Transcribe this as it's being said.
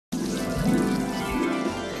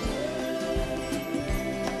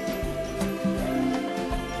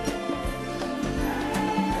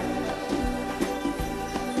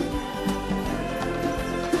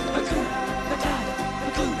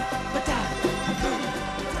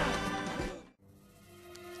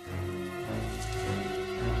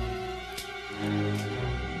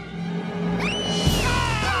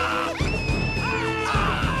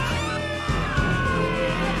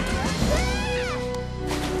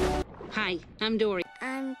Hi, I'm Dory.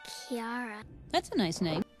 I'm Kiara. That's a nice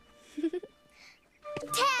name. Tag,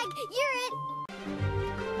 you're it!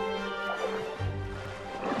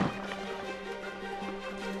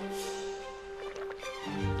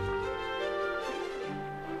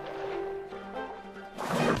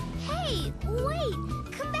 Hey, wait!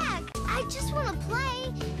 Come back! I just want to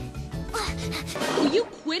play! Will you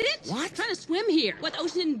quit it? What? Trying to swim here. What, the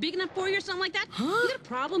ocean isn't big enough for you or something like that? Huh? You got a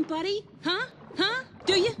problem, buddy? Huh? Huh?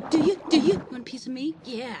 Do you? You want a piece of me?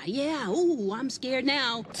 Yeah. Ooh, I'm scared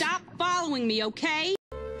now. Stop following me, okay?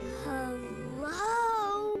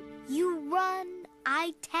 Hello? You run,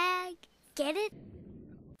 I tag, get it?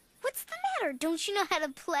 What's the matter? Don't you know how to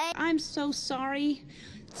play? I'm so sorry.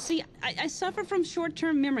 See, I suffer from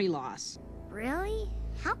short-term memory loss. Really?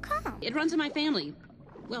 How come? It runs in my family.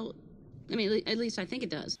 Well, I mean, at least I think it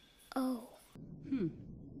does. Oh.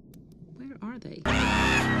 Where are they?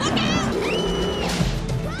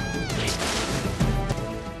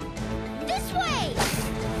 This way!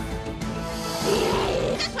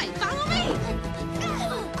 This way, follow me!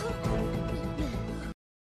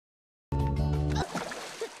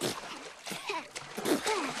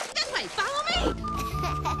 This way, follow me!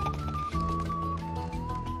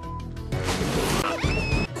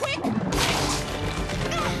 Quick!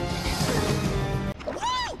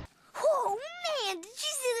 Oh man, did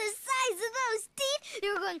you see the size of those teeth? They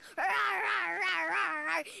were going rawr, rawr, rawr, rawr,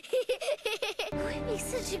 rawr. We make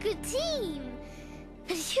such a good team.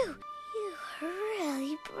 But you're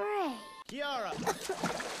really brave. Kiara!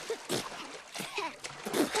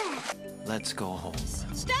 Let's go home.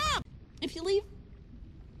 Stop! If you leave,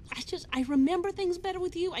 I remember things better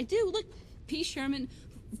with you. I do. Look, P. Sherman,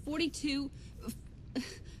 42.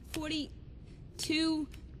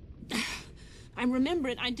 I remember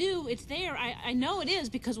it. I do. It's there. I know it is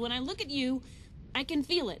because when I look at you, I can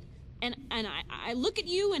feel it. And I look at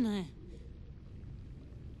you and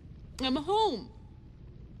I'm home.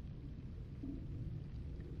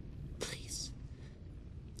 Please.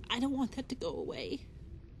 I don't want that to go away.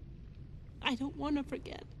 I don't want to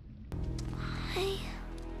forget. Why?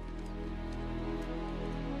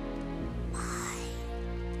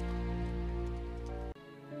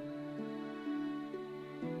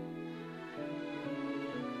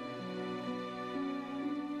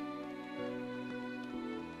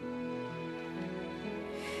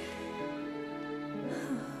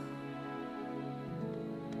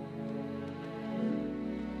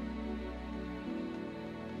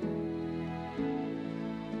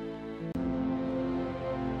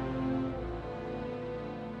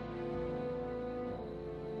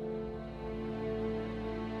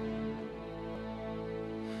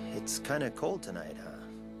 It's kind of cold tonight, huh?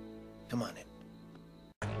 Come on in.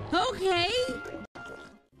 Okay.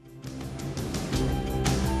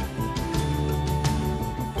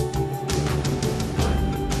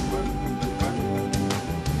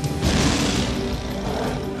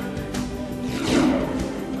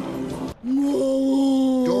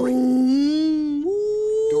 Dory.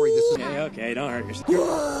 Dory, this is... Okay, don't hurt yourself.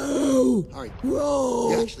 All right.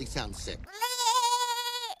 You actually sound sick.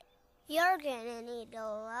 You're gonna need a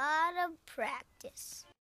lot of practice.